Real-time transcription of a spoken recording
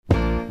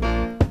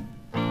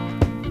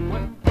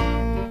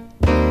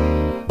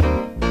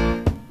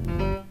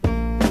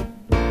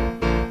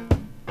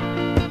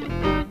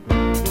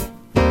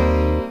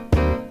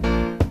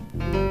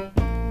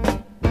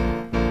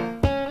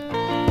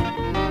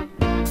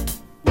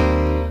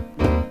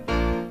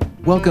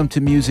Welcome to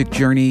Music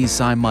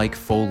Journeys. I'm Mike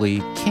Foley.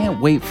 Can't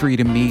wait for you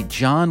to meet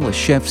John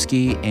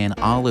Wlaysewski and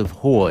Olive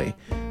Hui,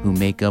 who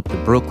make up the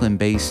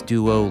Brooklyn-based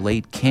duo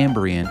Late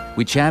Cambrian.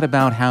 We chat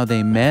about how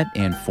they met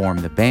and formed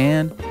the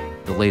band,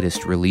 the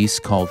latest release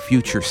called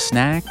Future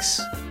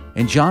Snacks,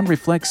 and John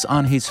reflects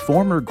on his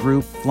former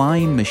group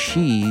Flying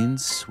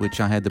Machines,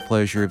 which I had the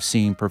pleasure of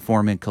seeing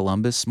perform in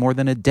Columbus more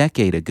than a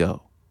decade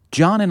ago.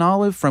 John and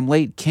Olive from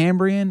Late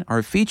Cambrian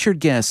are featured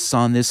guests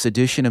on this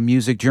edition of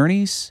Music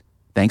Journeys.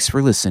 Thanks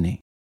for listening.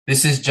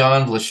 This is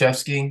John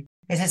Wlaysewski.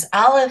 This is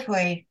Olive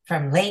Hui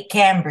from Late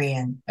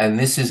Cambrian. And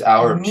this is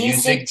our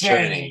Music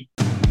Journey.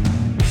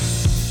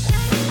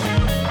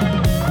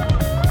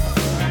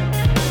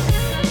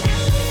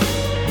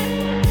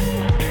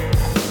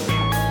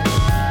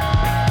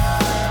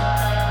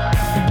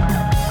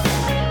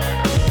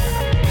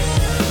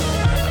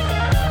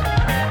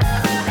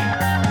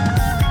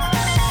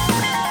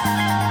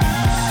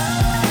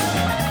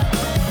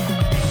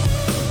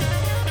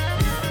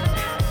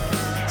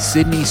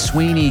 Sydney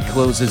Sweeney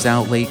closes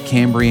out Late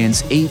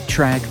Cambrian's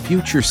 8-track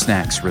Future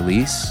Snacks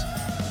release.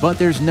 But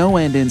there's no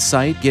end in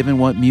sight given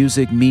what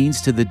music means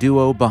to the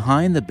duo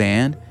behind the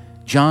band,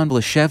 John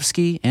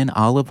Wlaysewski and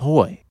Olive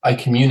Hui. I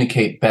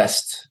communicate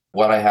best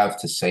what I have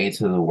to say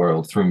to the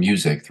world through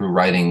music, through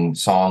writing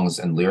songs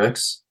and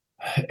lyrics.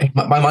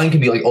 My mind can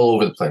be like all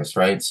over the place,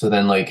 right? So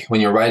then like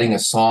when you're writing a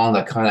song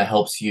that kind of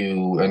helps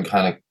you and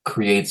kind of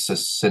creates a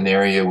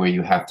scenario where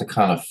you have to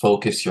kind of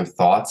focus your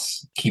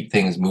thoughts, keep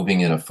things moving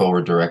in a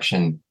forward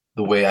direction.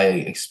 The way I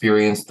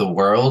experience the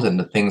world and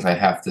the things I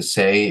have to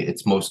say,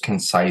 it's most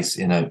concise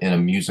in a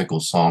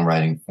musical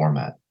songwriting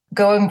format.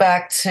 Going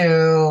back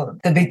to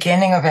the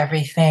beginning of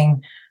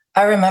everything,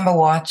 I remember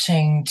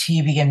watching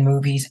TV and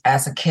movies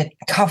as a kid,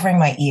 covering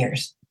my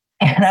ears.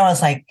 And I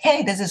was like,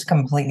 hey, this is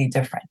completely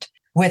different.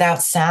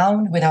 Without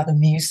sound, without the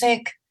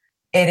music,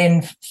 it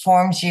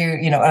informs you,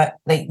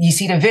 like you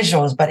see the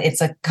visuals, but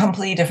it's a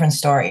completely different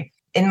story.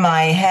 In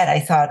my head, I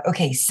thought,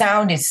 okay,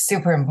 sound is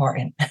super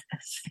important.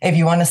 If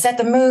you want to set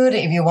the mood,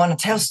 if you want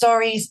to tell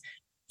stories,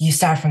 you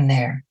start from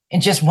there. And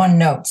just one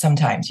note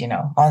sometimes,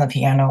 on the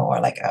piano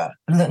or like a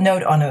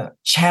note on a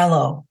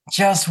cello,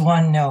 just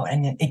one note,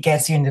 and it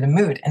gets you into the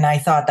mood. And I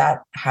thought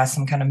that has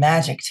some kind of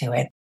magic to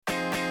it.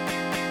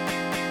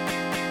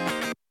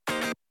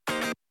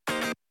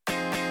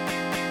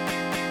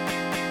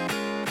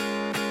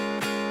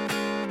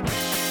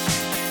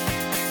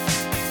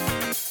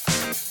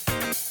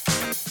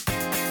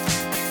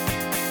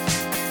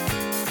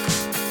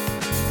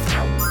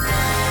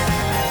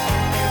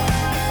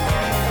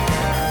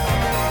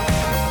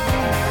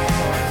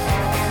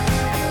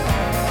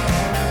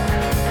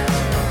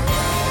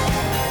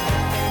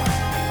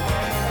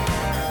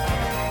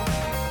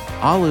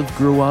 Olive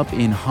grew up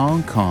in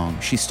Hong Kong.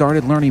 She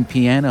started learning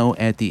piano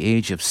at the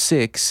age of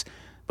 6,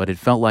 but it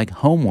felt like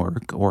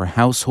homework or a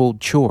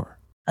household chore.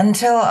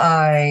 Until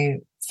I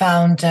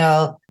found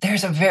out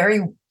there's a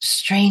very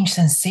strange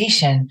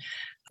sensation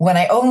when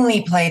I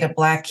only play the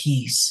black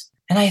keys.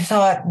 And I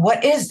thought,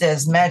 what is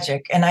this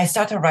magic? And I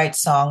started to write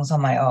songs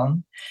on my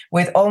own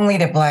with only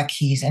the black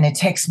keys, and it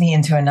takes me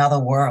into another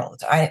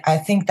world. I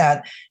think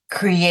that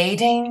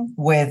creating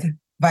with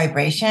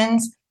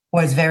vibrations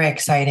was very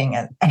exciting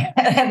at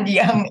a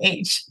young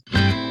age.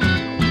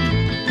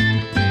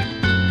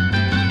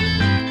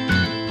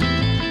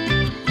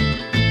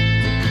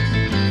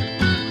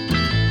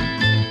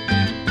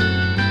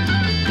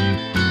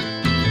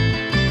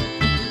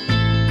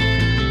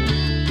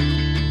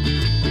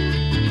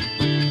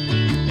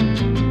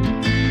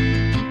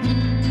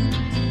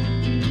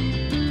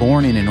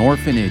 Born in an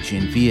orphanage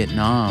in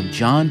Vietnam,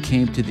 John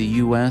came to the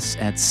U.S.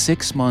 at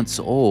 6 months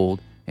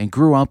old and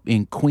grew up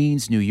in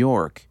Queens, New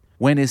York.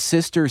 When his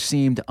sister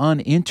seemed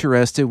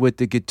uninterested with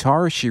the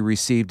guitar she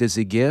received as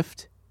a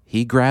gift,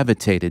 he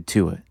gravitated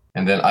to it.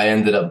 And then I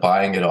ended up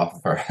buying it off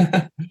of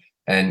her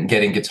and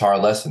getting guitar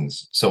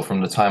lessons. So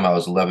from the time I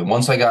was 11,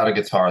 once I got a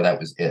guitar, that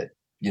was it,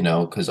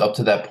 because up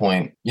to that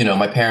point,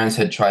 my parents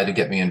had tried to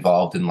get me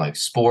involved in like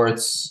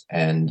sports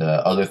and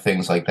other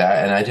things like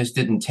that. And I just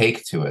didn't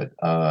take to it.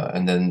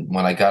 And then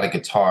when I got a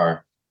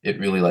guitar, it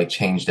really like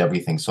changed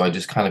everything. So I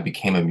just kind of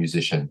became a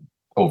musician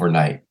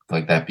overnight.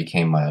 Like that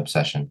became my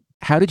obsession.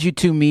 How did you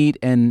two meet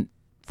and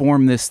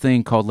form this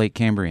thing called Late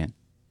Cambrian?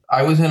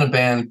 I was in a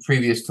band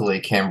previous to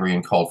Late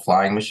Cambrian called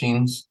Flying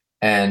Machines.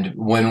 And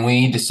when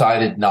we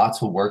decided not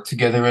to work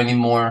together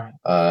anymore,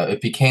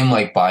 it became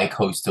like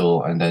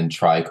bi-coastal and then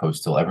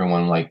tri-coastal.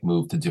 Everyone like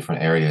moved to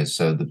different areas.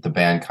 So the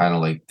band kind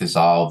of like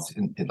dissolved,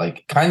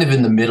 like kind of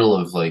in the middle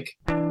of like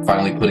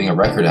finally putting a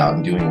record out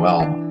and doing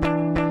well.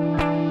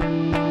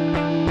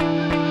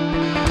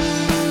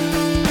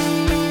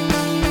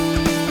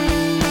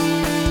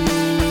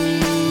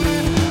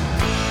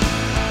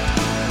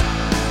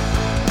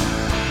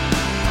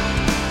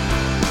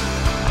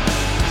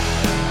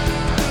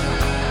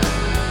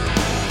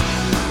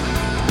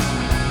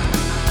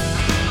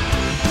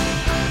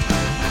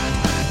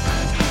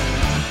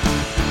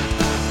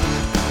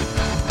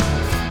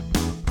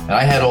 And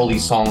I had all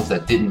these songs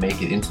that didn't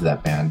make it into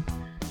that band.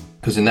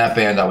 Because in that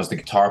band, I was the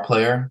guitar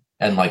player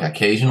and like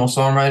occasional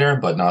songwriter,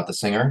 but not the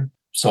singer.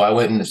 So I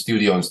went in the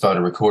studio and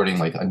started recording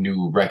like a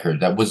new record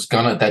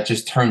that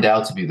just turned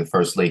out to be the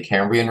first Late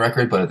Cambrian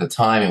record. But at the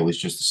time it was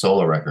just a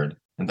solo record.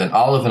 And then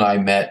Olive and I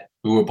met.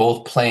 We were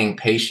both playing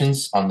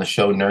patients on the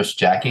show Nurse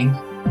Jackie.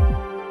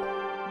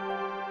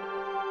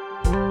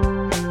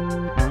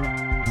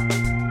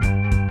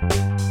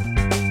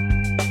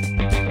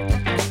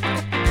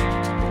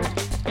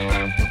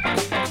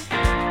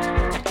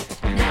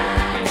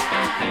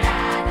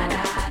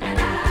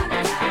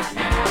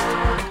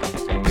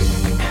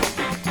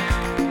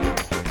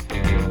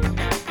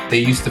 They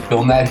used to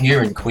film that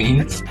here in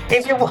Queens.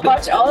 If you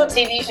watch all the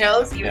TV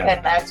shows, you can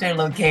actually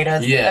locate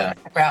us. Yeah.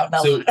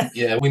 So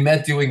we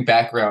met doing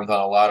background on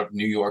a lot of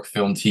New York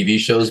film TV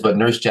shows, but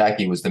Nurse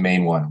Jackie was the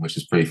main one, which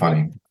is pretty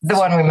funny. The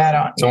one we met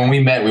on. So when we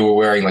met, we were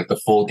wearing like the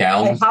full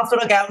gowns. Like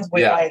hospital gowns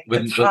with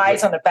the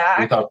ties on the back.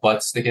 With our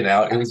butts sticking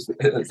out. It was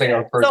like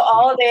our first. So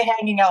all day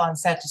hanging out on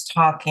set, just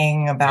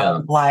talking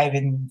about live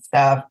and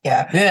stuff.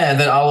 Yeah. Yeah, and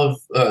then Olive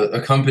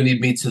accompanied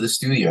me to the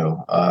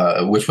studio,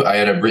 which I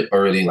had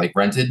already like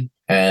rented.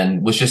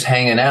 And was just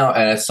hanging out.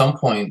 And at some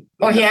point,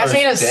 he asked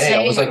me to sing.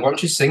 I was like, why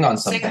don't you sing on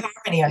something? Sing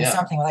harmony on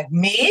something. Like,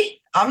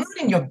 me? I'm not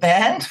in your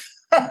band.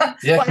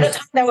 Yeah, well, at the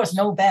time, there was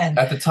no band.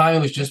 At the time, it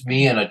was just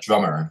me and a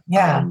drummer.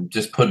 Yeah.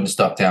 Just putting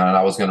stuff down. And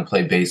I was going to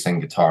play bass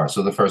and guitar.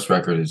 So the first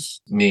record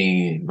is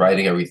me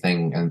writing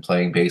everything and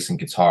playing bass and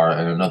guitar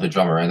and another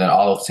drummer. And then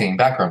Olive singing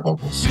background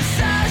vocals.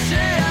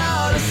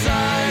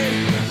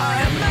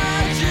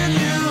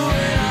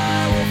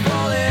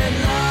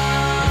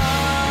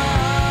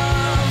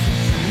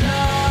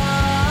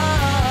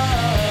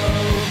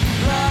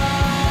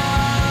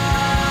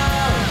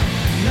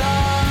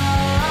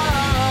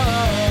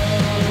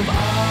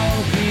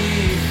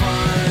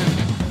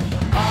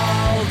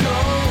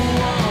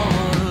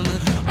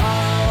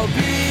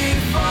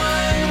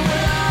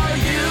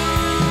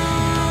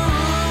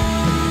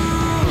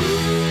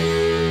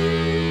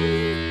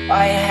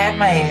 I had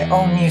my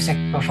own music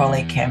before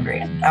Late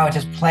Cambrian. I would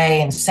just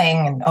play and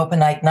sing and open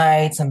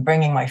nights and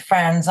bringing my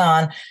friends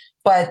on.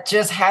 But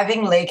just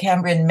having Late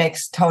Cambrian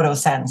makes total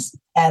sense.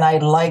 And I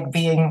like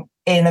being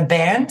in a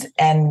band.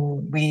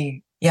 And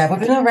we've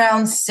been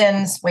around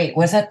since,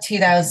 was that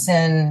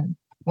 2000?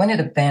 When did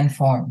the band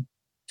form?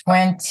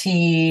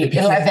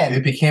 2011.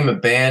 It became a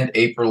band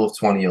April of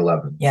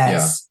 2011. Yes.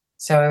 Yeah.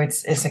 So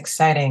it's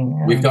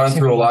exciting. We've gone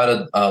through a lot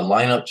of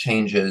lineup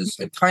changes,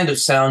 and kind of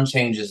sound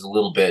changes a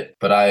little bit,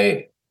 but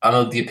I'm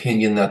of the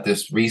opinion that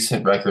this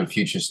recent record,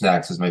 Future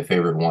Snacks, is my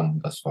favorite one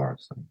thus far.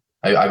 So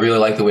I really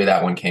like the way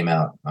that one came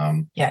out.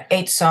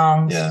 8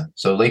 songs. Yeah.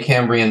 So Late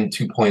Cambrian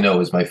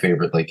 2.0 is my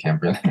favorite Late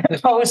Cambrian.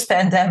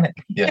 Post-pandemic.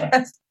 Yeah.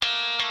 Yes.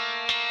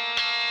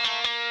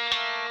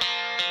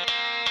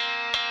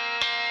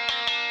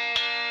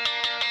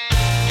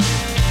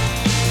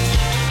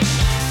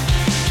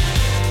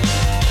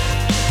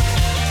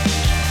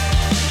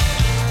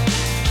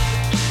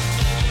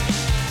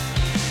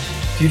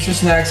 Future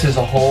Snacks is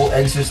a whole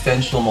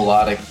existential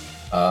melodic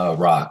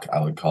rock, I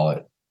would call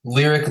it.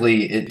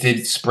 Lyrically, it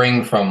did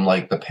spring from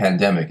like the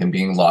pandemic and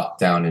being locked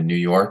down in New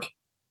York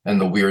and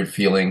the weird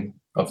feeling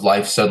of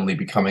life suddenly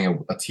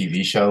becoming a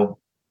TV show,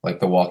 like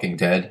The Walking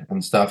Dead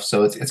and stuff.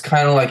 So it's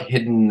kind of like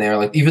hidden there.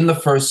 Like even the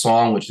first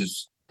song, which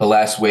is The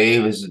Last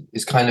Wave,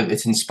 is kind of,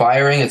 it's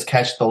inspiring. It's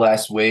Catch the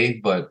Last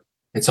Wave, but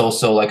it's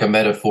also like a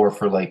metaphor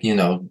for like,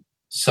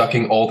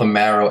 sucking all the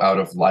marrow out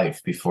of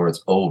life before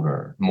it's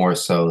over, more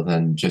so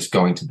than just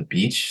going to the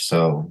beach.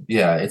 So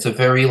yeah, it's a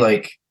very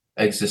like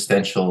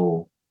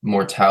existential,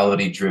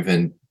 mortality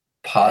driven,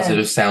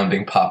 positive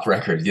sounding pop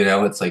record.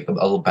 It's like a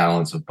little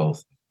balance of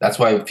both. That's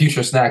why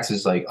Future Snacks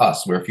is like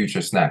us. We're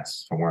Future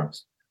Snacks for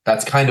Worms.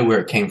 That's kind of where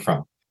it came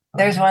from.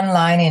 There's one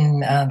line in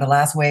The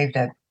Last Wave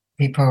that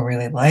people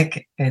really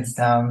like is,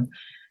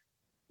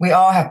 we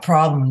all have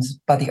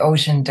problems, but the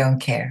ocean don't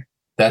care.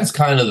 That's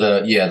kind of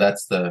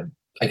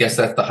I guess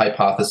that's the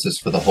hypothesis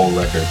for the whole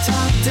record.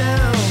 Top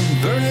down,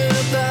 burn it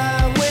up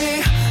that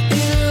way.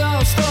 Ain't a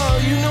lost star,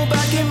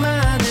 back in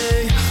my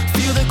day.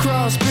 Feel the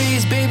cross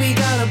breeze, baby,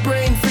 got a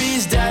brain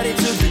freeze. Daddy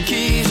took the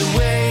keys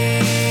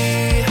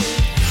away.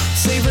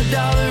 Save $1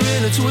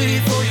 and a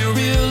tweet for your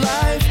real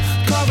life.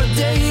 Carve a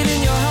date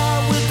in your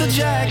heart with the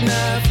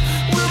jackknife.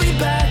 We'll be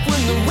back when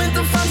the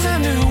winter finds a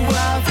new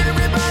wife.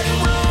 Everybody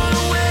run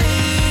away.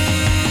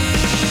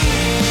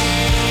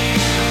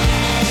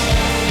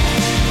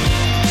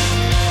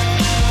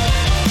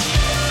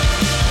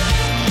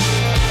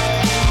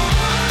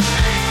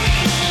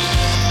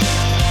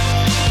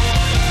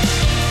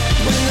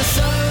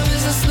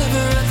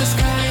 Sliver at the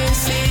sky and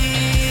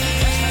sea.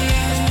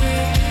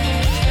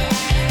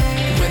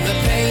 When the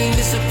pain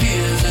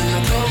disappears and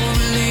the cold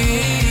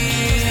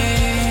relieves.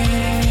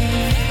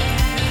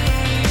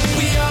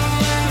 We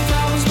all have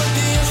problems, but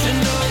the ocean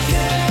don't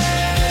care.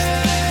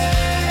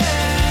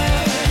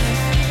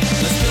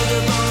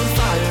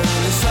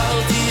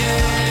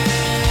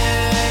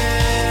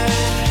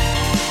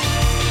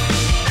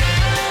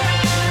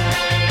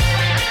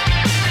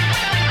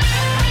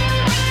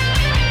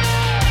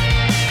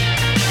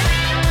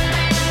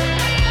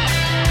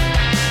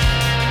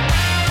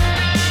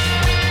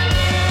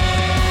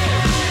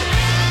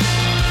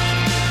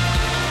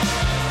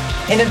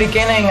 the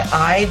beginning,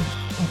 I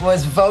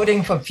was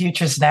voting for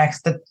Future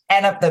Snacks that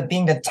end up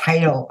being the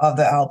title of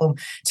the album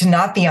to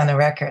not be on the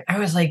record. I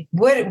was like,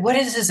 what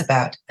is this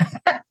about?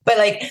 But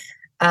like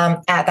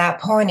at that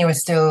point, it was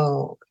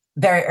still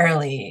very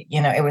early. You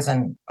know, it was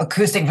an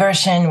acoustic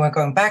version. We're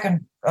going back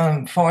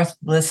and forth,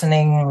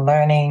 listening,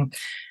 learning.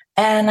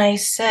 And I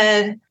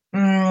said,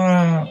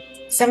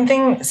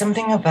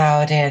 something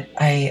about it.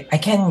 I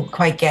can't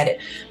quite get it.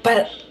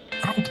 But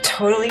I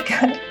totally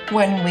got it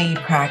when we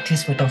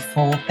practiced with a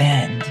full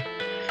band.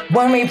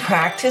 When we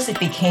practiced, it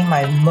became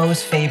my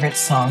most favorite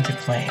song to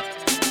play.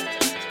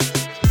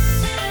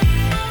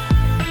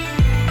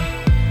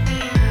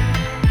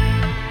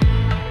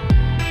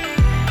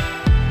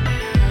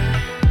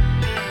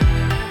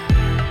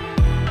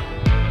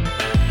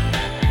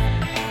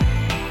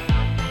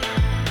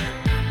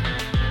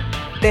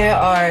 There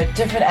are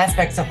different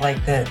aspects of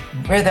like the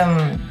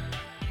rhythm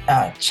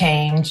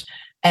change,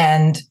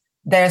 and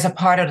there's a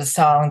part of the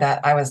song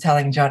that I was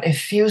telling John, it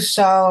feels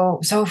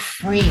so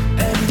free.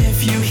 And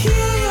if you hear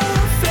your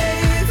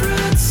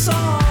favorite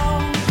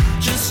song,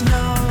 just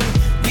know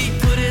we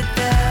put it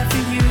there for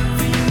you.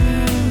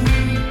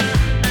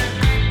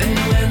 And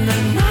when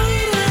the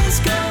night is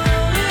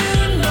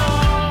going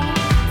long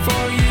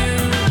for you,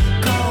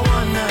 call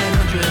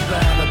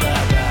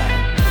 1-900-BABA-BABA.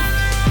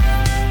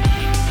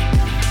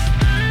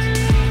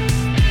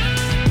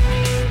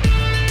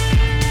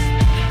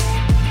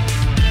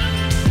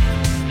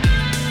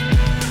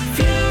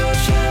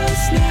 Future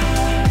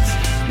snacks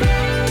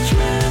merge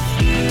with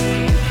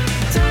you.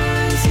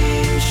 Time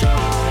seems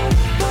short,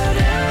 but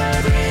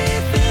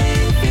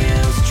everything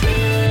feels true.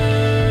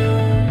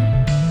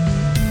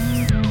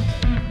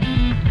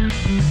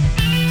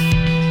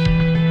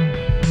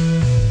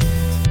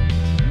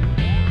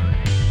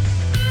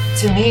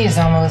 To me, it's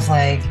almost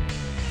like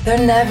the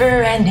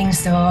never-ending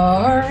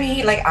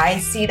story. Like I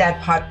see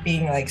that part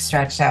being like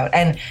stretched out.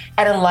 And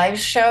at a live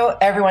show,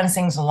 everyone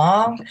sings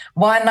along.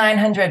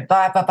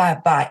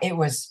 1-900-BABA-BABA. It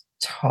was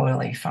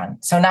totally fun.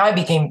 So now it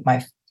became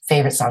my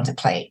favorite song to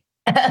play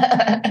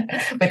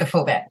with the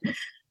full band.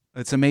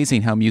 It's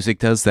amazing how music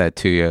does that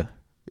to you.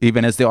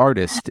 Even as the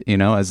artist, you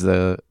know, as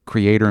the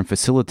creator and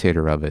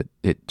facilitator of it,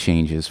 it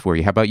changes for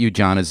you. How about you,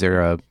 John? Is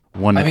there a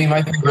one? I mean,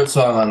 my favorite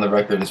song on the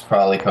record is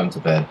probably "Come to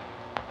Bed."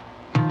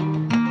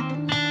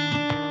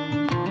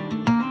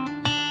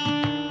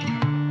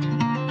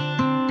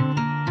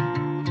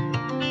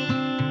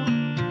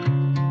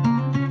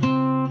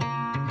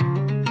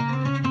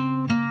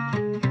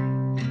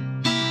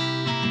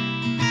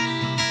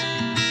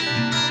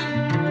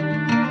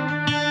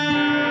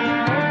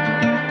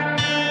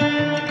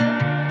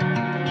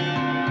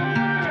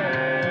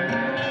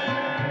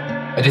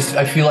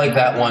 I feel like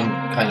that one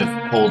kind of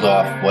pulled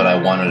off what I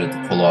wanted it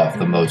to pull off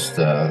the most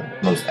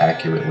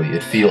accurately.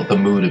 The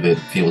mood of it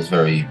feels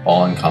very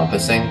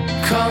all-encompassing.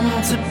 Come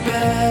to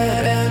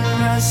bed and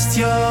rest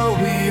your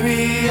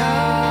weary eyes.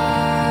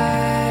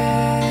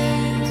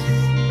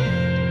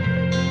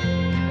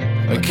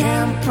 I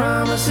can't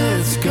promise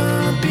it's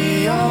gonna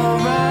be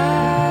alright.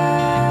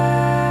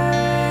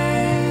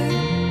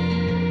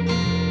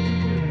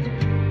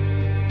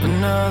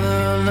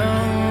 Another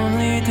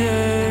lonely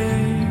day,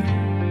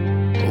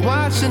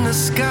 watching the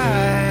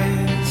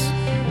skies,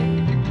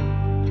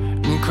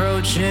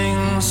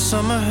 encroaching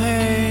summer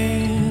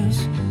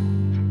haze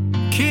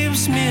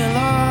keeps me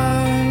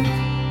alive.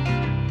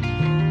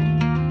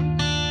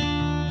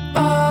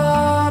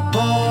 Up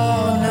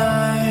all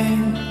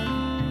night,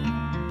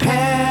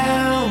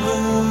 pale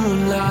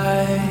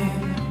moonlight,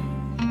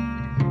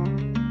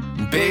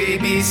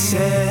 baby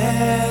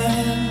said.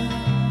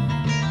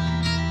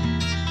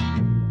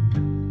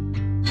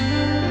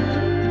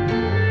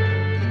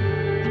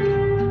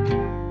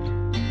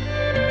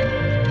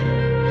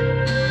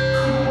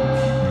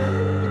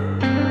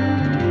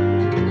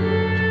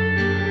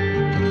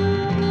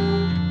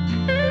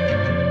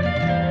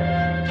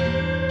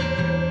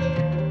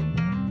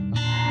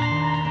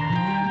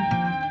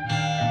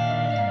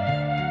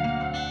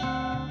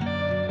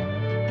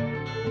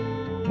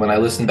 When I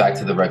listen back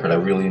to the record, I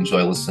really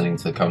enjoy listening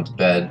to "Come to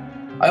Bed."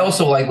 I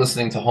also like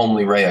listening to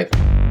 "Homely Ray."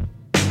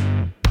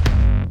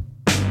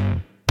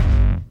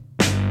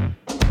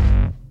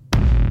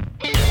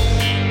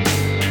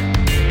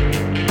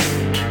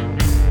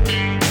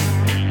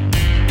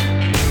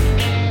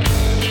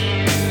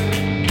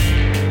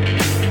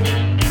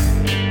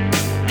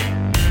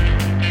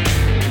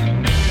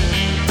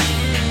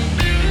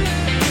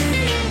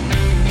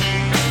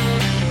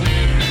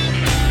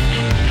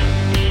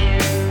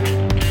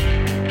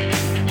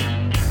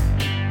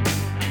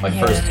 My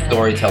first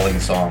storytelling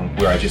song,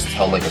 where I just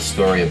tell like a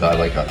story about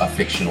like a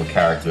fictional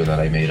character that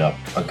I made up,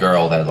 a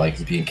girl that like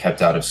is being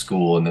kept out of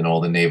school, and then all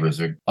the neighbors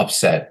are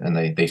upset and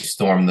they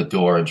storm the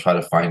door and try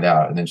to find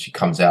out, and then she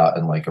comes out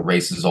and like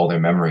erases all their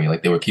memory,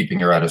 like they were keeping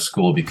her out of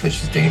school because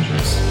she's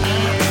dangerous.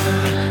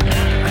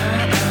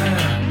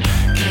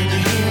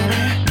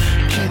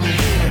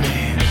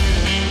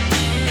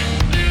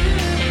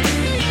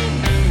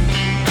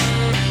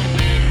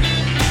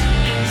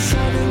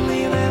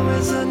 Suddenly there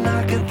was a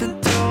knock at the door.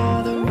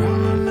 The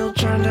room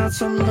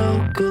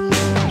broke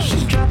alone.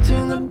 She's trapped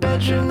in the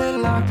bedroom, they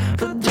locked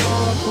the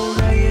door.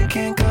 Pulled out, you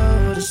can't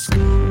go to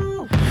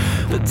school.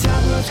 The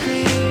tabloids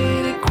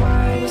created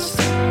quite a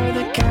stir.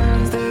 The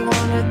Karens, they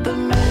wanted the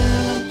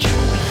manager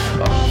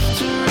off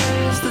to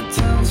raise the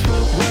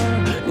townsfolk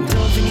were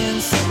indulging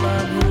in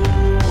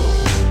semi-rule.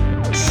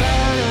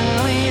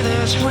 Suddenly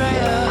there's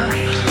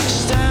Rhea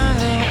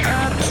standing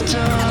at the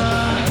door.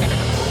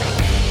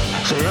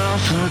 They all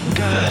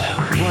forgot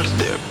what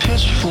their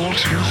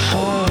pitchforks were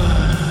for.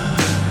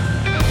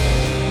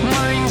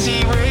 Minds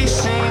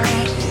erasing,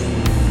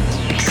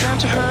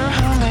 except her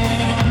humming.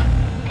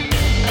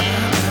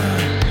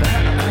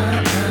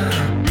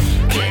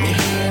 Can you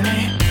hear me?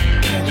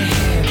 Can you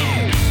hear me?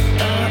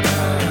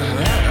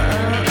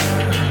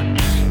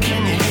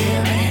 Can you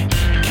hear me?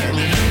 Can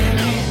you hear me?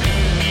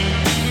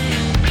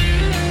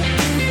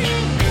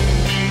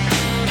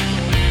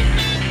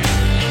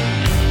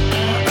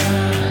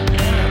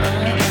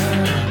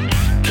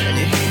 Can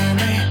you hear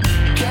me?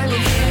 Can you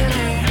hear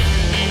me?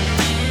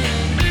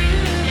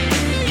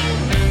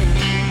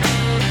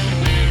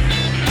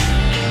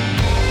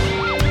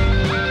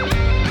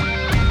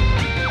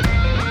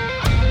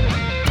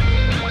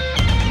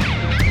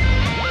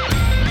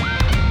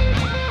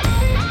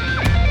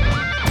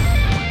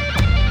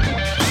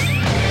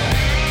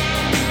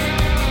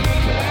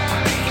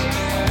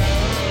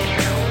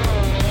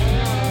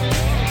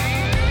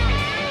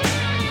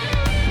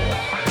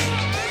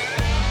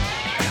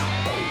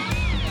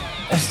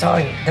 The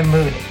story, the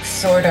mood,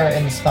 sort of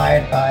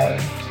inspired by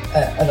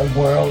the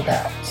world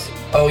out.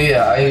 Oh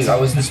yeah, I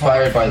was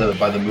inspired by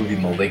the movie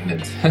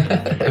 *Malignant*,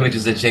 which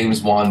is a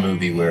James Wan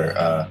movie where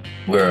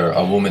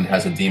a woman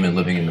has a demon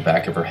living in the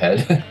back of her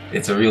head.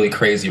 It's a really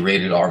crazy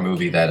rated R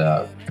movie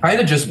that kind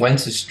of just went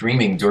to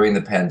streaming during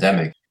the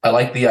pandemic. I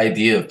like the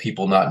idea of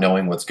people not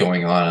knowing what's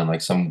going on and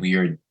like some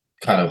weird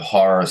kind of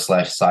horror /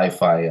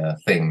 sci-fi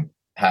thing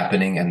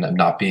happening and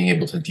not being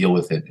able to deal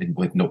with it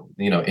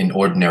in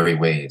ordinary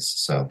ways.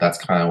 So that's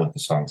kind of what the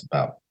song's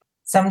about.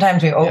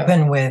 Sometimes we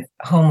open with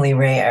Homely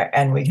Rare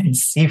and we can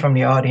see from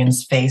the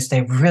audience face,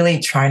 they're really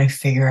trying to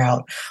figure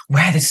out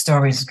where the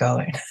story's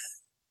going.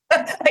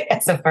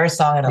 It's the first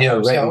song in a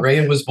show.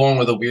 Ray was born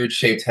with a weird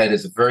shaped head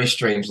is a very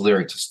strange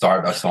lyric to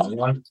start a song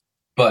on.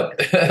 But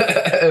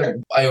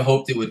I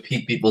hoped it would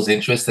pique people's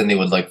interest and they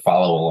would like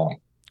follow along.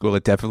 Well,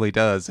 it definitely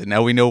does. And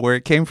now we know where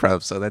it came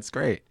from. So that's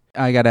great.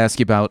 I got to ask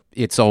you about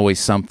It's Always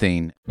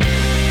Something.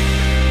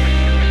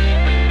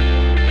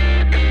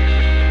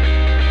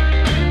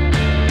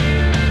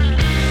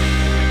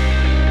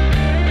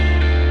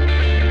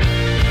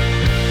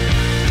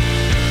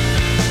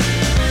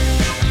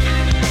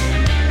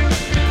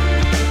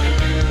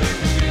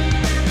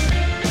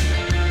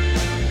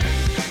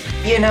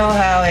 You know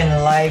how in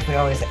life we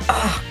always say,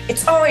 oh,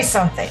 it's always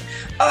something.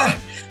 Oh,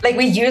 like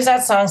we use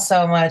that song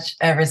so much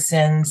ever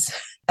since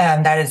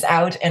that is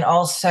out. And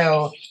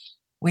also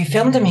we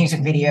filmed a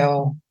music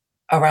video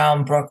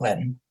around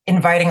Brooklyn,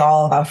 inviting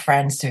all of our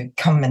friends to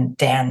come and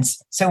dance.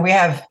 So we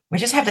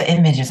just have the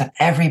images of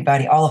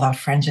everybody, all of our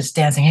friends just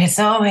dancing. It's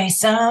always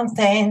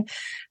something.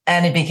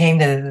 And it became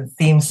the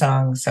theme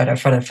song sort of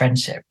for the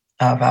friendship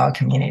of our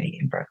community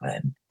in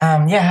Brooklyn.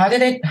 How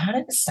did it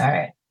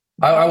start?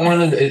 I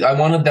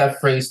wanted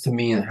that phrase to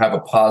mean have a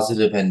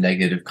positive and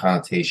negative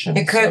connotation.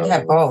 It could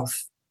have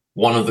both.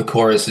 One of the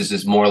choruses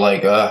is more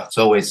like, it's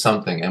always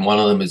something. And one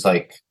of them is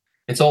like,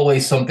 it's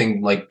always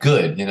something like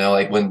good,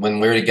 like when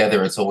we're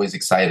together, it's always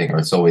exciting or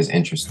it's always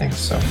interesting.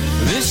 So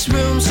this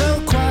room's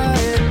so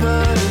quiet,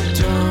 but it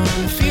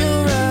don't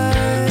feel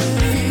right.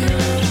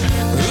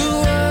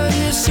 Who are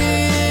you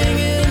seeing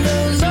in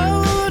a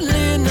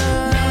lonely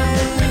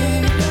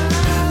night?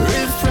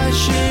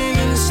 Refreshing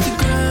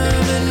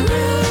Instagram and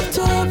ripped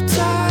up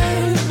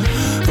tight.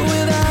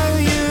 Without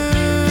you,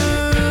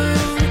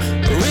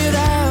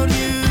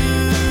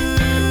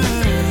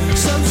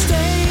 some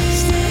stay.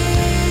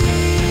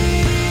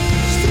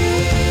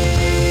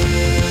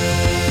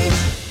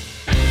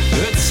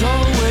 It's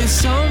always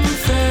something.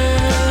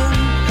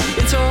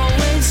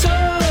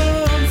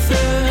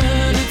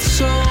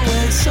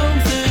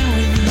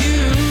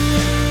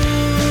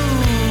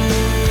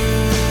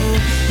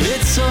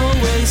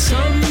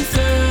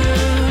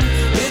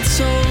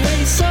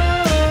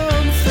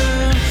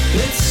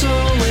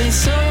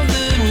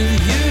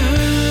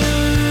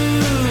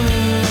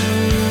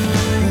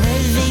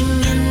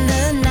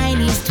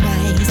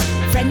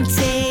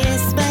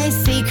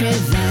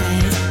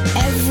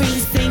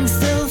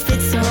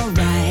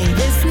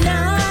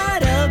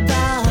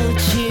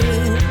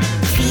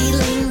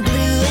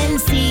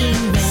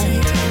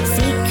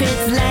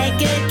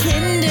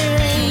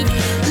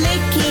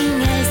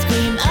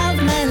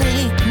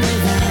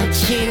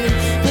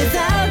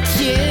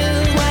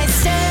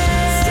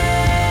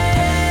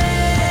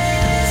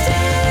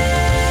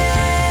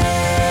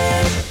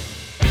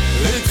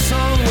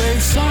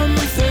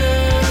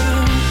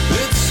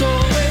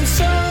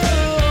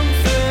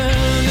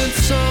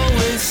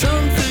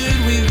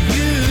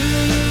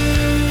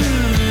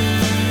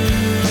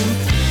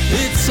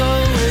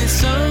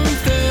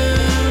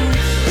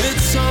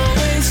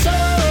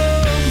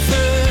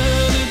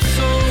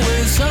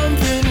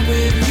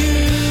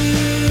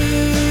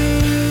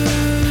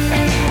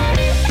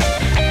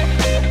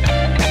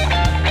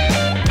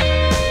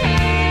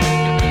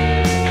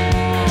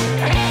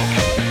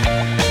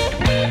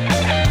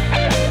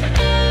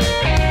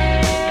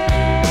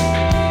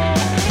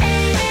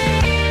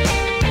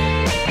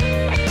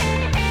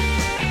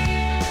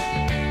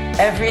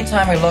 Every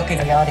time we look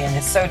at the audience,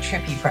 it's so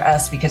trippy for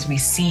us because we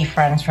see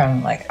friends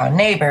from like our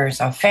neighbors,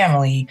 our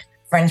family,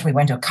 friends we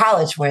went to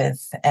college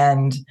with,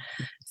 and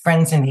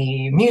friends in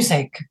the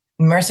music,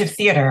 immersive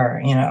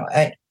theater,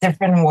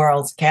 different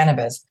worlds,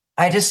 cannabis.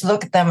 I just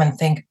look at them and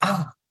think,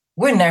 oh,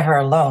 we're never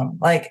alone.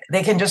 Like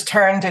they can just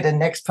turn to the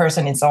next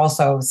person. It's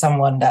also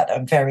someone that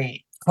are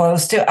very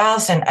close to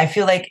us. And I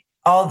feel like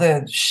all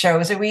the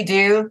shows that we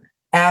do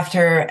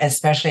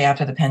especially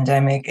after the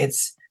pandemic,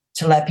 it's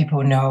to let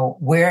people know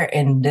we're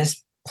in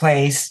this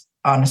place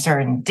on a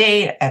certain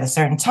date at a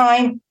certain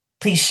time.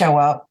 Please show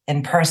up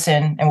in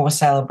person and we'll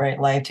celebrate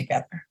life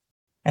together.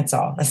 That's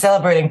all.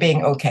 Celebrating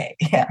being okay.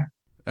 Yeah.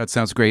 That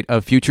sounds great.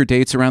 Future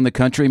dates around the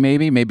country,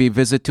 maybe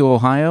visit to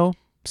Ohio,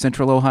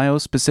 Central Ohio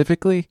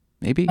specifically,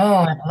 maybe? Oh,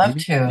 I'd love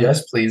to.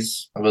 Yes,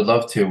 please. I would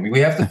love to.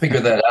 We have to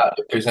figure that out.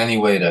 If there's any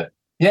way to,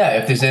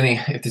 if there's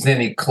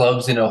any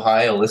clubs in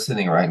Ohio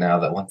listening right now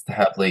that wants to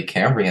have Late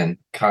Cambrian,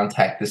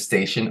 contact the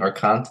station or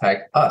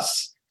contact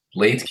us,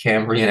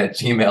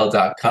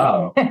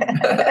 latecambrian@gmail.com.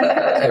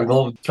 And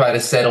we'll try to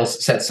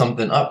set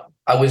something up.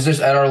 I was just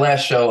at our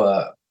last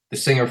show, the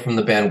singer from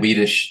the band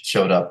Weedish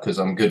showed up because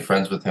I'm good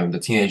friends with him, the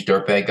Teenage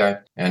Dirtbag guy.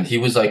 And he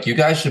was like, you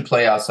guys should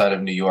play outside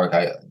of New York.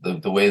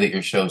 The way that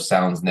your show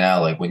sounds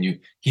now, like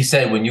he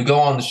said, when you go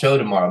on the show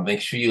tomorrow,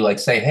 make sure you like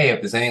say, hey, if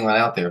there's anyone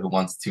out there who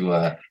wants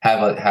to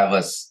have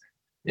us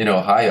in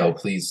Ohio,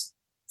 please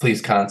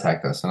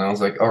contact us. And I was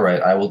like, all right,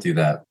 I will do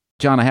that.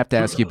 John, I have to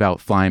ask you about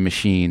Flying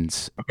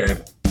Machines. Okay.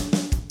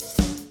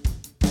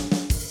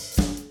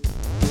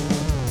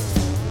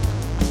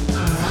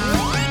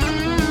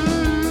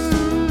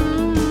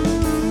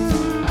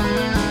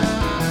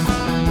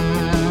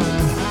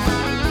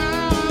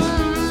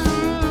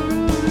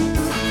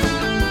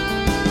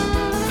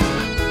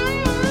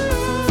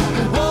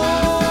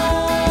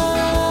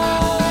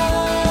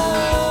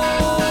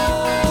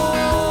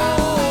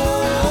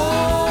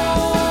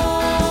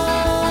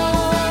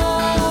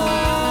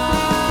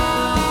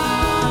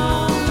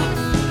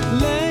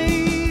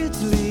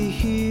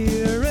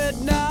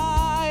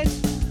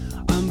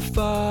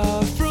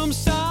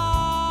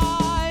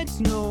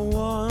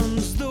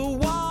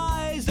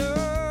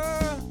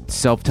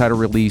 Self-titled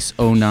release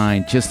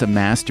 09, just a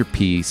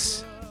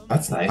masterpiece.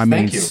 That's nice.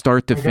 Thank you.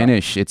 Start to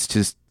finish, it's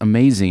just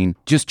amazing.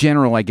 Just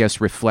general, I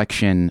guess,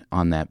 reflection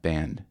on that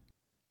band.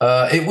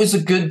 It was a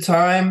good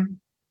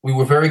time. We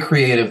were very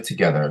creative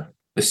together.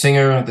 The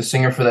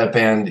singer for that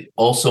band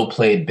also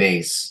played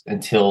bass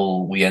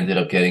until we ended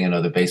up getting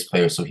another bass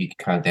player so he could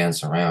kind of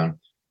dance around.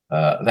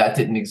 That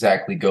didn't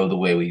exactly go the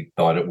way we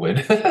thought it would.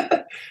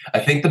 I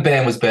think the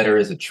band was better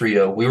as a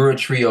trio. We were a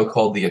trio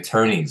called the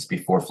Attorneys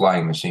before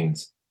Flying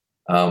Machines.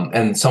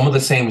 And some of the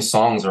same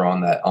songs are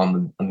on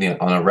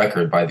a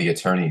record by the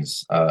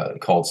Attorneys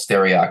called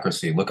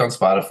Stereocracy. Look on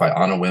Spotify.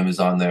 On a Whim is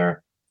on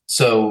there.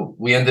 So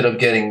we ended up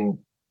getting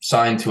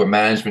signed to a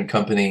management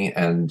company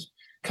and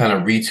kind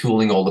of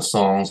retooling all the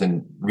songs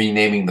and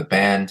renaming the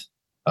band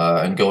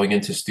and going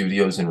into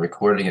studios and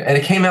recording it. And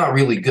it came out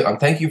really good.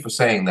 Thank you for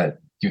saying that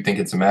you think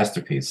it's a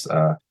masterpiece.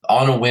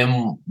 On a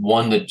Whim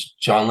won the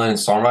John Lennon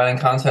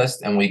songwriting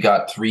contest, and we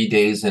got 3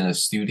 days in a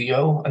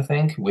studio, I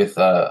think, with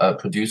a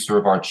producer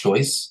of our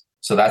choice.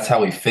 So that's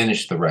how we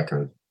finished the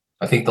record.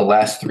 I think the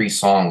last 3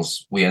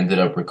 songs we ended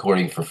up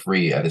recording for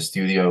free at a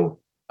studio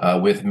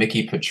with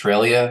Mickey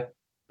Petralia,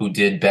 who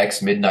did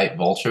Beck's Midnight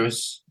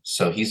Vultures.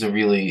 So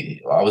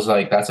I was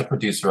like, that's a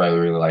producer I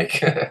really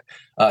like.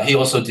 He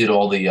also did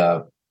all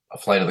the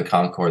Flight of the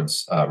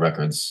Conchords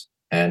records.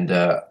 And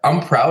I'm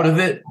proud of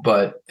it,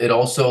 but it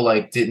also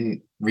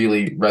didn't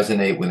really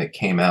resonate when it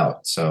came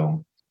out.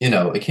 So,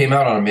 it came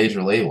out on a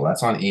major label.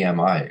 That's on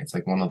EMI. It's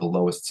one of the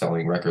lowest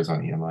selling records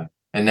on EMI.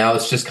 And now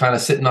it's just kind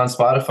of sitting on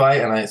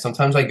Spotify. And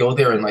sometimes I go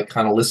there and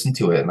kind of listen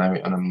to it. And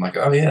I'm like,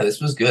 oh yeah,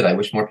 this was good. I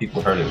wish more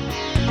people heard it.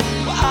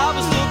 Well, I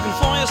was looking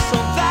for you, so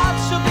that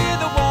should be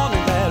the one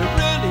that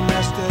really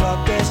messed it up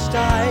this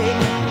time.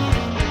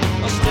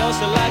 Well, still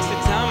she likes to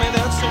tell me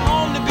that she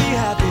won't be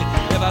happy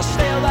if I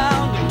stay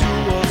around and do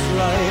what's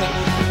right.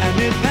 And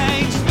it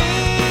pains me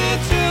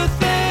to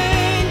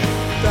think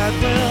that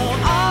we'll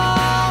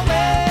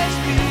always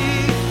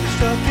be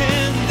stuck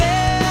in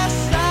this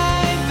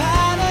same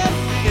pattern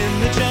in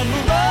the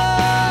general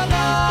run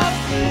of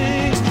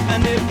things.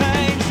 And it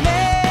pains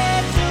me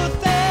to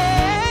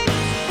think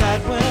that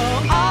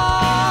we'll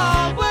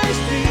always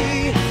be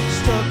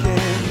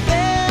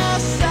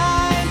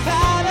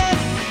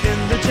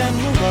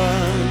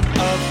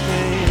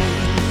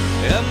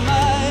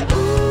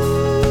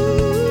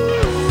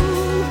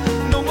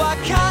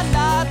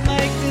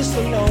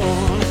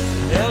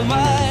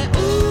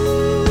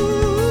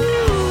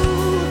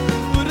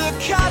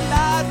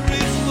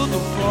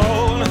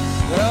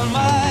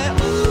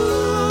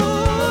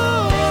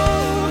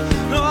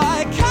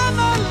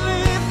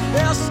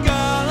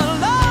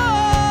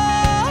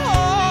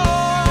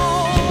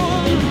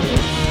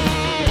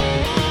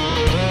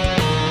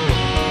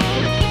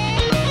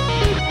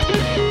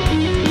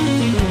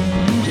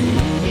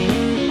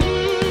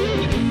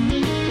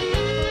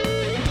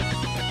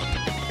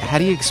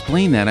do you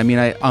explain that? I mean,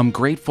 I'm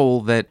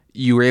grateful that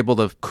you were able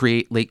to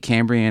create Late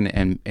Cambrian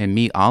and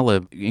meet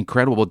Olive.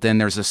 Incredible. But then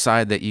there's a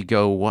side that you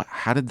go, what?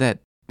 How did that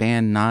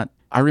band not?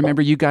 I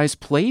remember you guys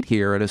played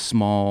here at a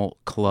small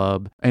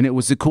club, and it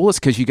was the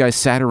coolest because you guys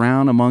sat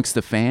around amongst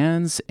the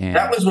fans. And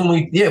that was when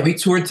we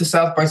toured to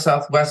South by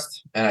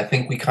Southwest, and I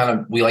think we kind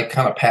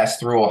of passed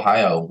through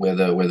Ohio where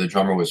the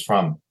drummer was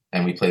from,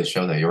 and we played a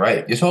show there. You're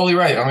right. You're totally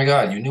right. Oh my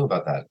God, you knew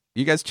about that.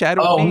 You guys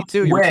chatted with me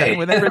too. You were chatting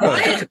with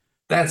everybody.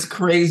 That's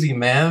crazy,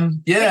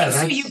 man. Yeah.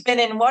 So you've been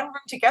in one room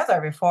together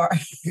before.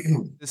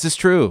 This is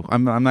true.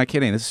 I'm not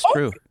kidding. This is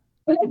true.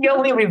 You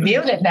only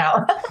revealed it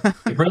now.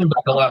 You're bringing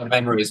back a lot of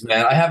memories,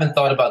 man. I haven't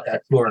thought about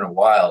that tour in a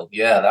while.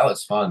 Yeah, that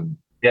was fun.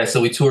 Yeah, so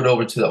we toured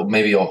over to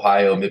maybe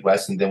Ohio,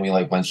 Midwest, and then we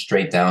went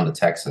straight down to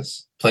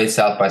Texas. Played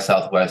South by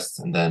Southwest,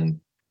 and then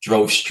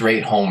drove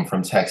straight home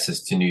from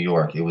Texas to New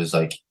York. It was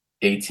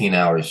 18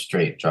 hours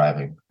straight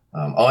driving.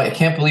 I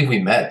can't believe we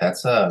met.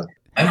 That's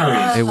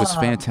memories. It was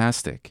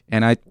fantastic.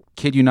 And I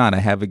kid you not, I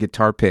have a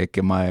guitar pick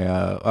in my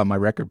on my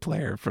record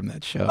player from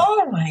that show.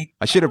 Oh my!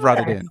 I should have brought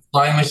it in.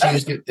 Flying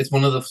Machines. It's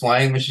one of the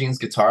Flying Machines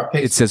guitar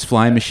picks. It says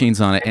Flying Machines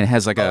on it, and it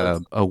has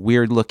a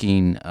weird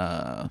looking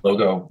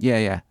logo.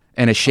 Yeah,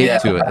 and a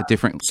shape to it, a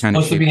different kind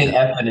of shape. Supposed to be an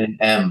F and an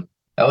M.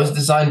 That was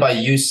designed by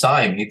Yu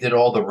Syme. He did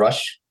all the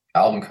Rush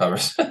album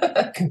covers.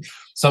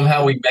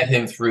 Somehow we met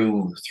him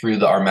through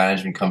our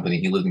management company.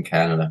 He lived in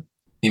Canada.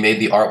 He made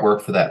the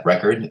artwork for that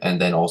record, and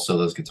then also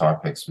those guitar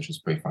picks, which is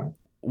pretty fun.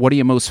 What are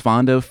you most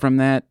fond of from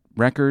that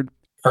record?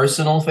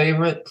 Personal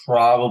favorite?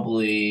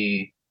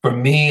 Probably, for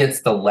me,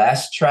 it's the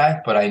last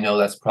track, but I know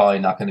that's probably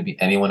not going to be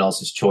anyone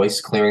else's choice,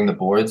 Clearing the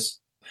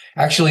Boards.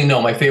 Actually,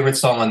 no, my favorite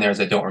song on there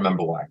is I Don't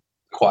Remember Why.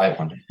 Quiet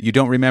One. You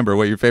don't remember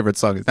what your favorite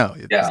song is? No.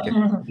 Yeah,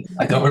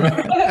 I don't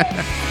remember.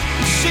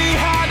 She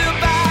had her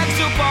bags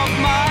above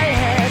my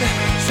head,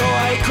 so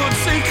I could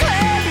see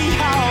clearly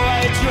how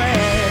I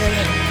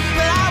dread.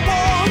 But I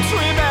won't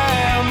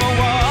remember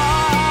why.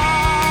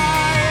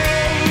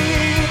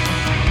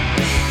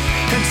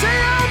 And see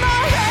on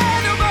my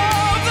head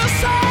above the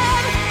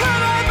sun,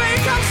 and I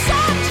become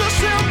such a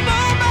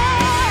simple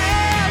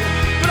man.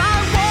 But I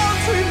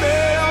won't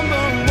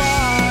remember why.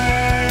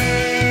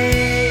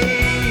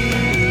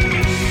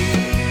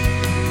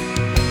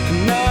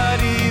 Not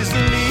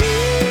easily.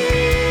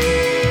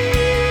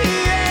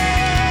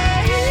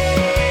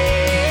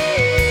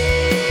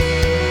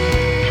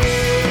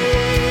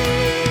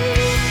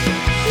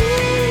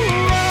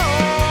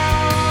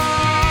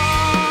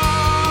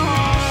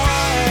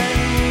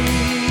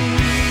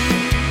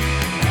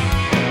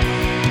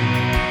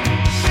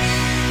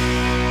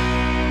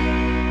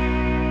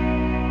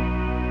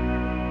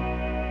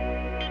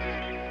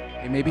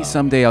 Maybe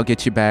someday I'll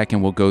get you back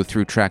and we'll go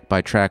through track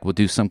by track. We'll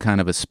do some kind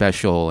of a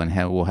special and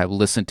we'll have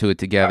listened to it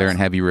together and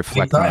have you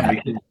reflect on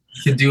it. We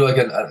could do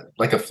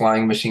like a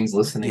Flying Machines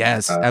listening.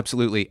 Yes,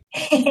 absolutely.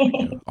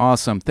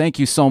 Awesome. Thank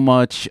you so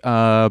much.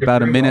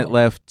 About a minute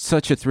left.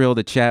 Such a thrill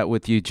to chat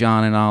with you,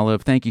 John and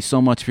Olive. Thank you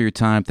so much for your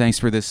time. Thanks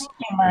for this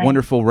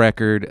wonderful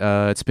record.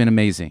 It's been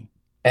amazing.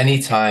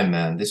 Anytime,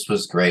 man. This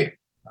was great.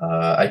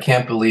 I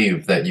can't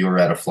believe that you were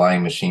at a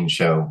Flying Machine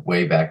show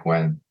way back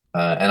when.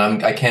 And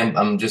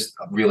I'm just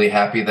really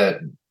happy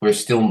that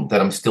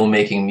I'm still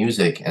making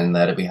music and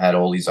that we had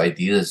all these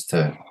ideas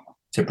to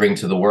bring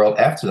to the world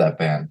after that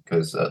band.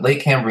 Because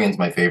Late Cambrian's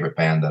my favorite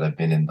band that I've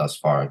been in thus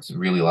far. It's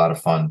really a lot of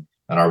fun.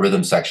 And our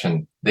rhythm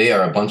section, they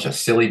are a bunch of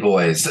silly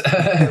boys.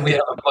 We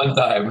have a fun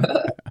time.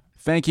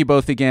 Thank you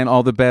both again.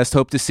 All the best.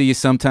 Hope to see you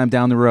sometime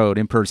down the road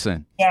in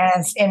person.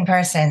 Yes, in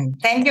person.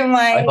 Thank you,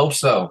 Mike. I hope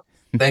so.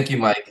 Thank you,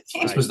 Mike.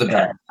 This was the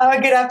best. Have a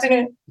good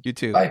afternoon. You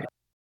too. Bye.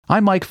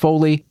 I'm Mike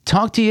Foley.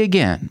 Talk to you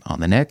again on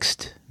the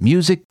next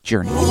Music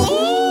Journey.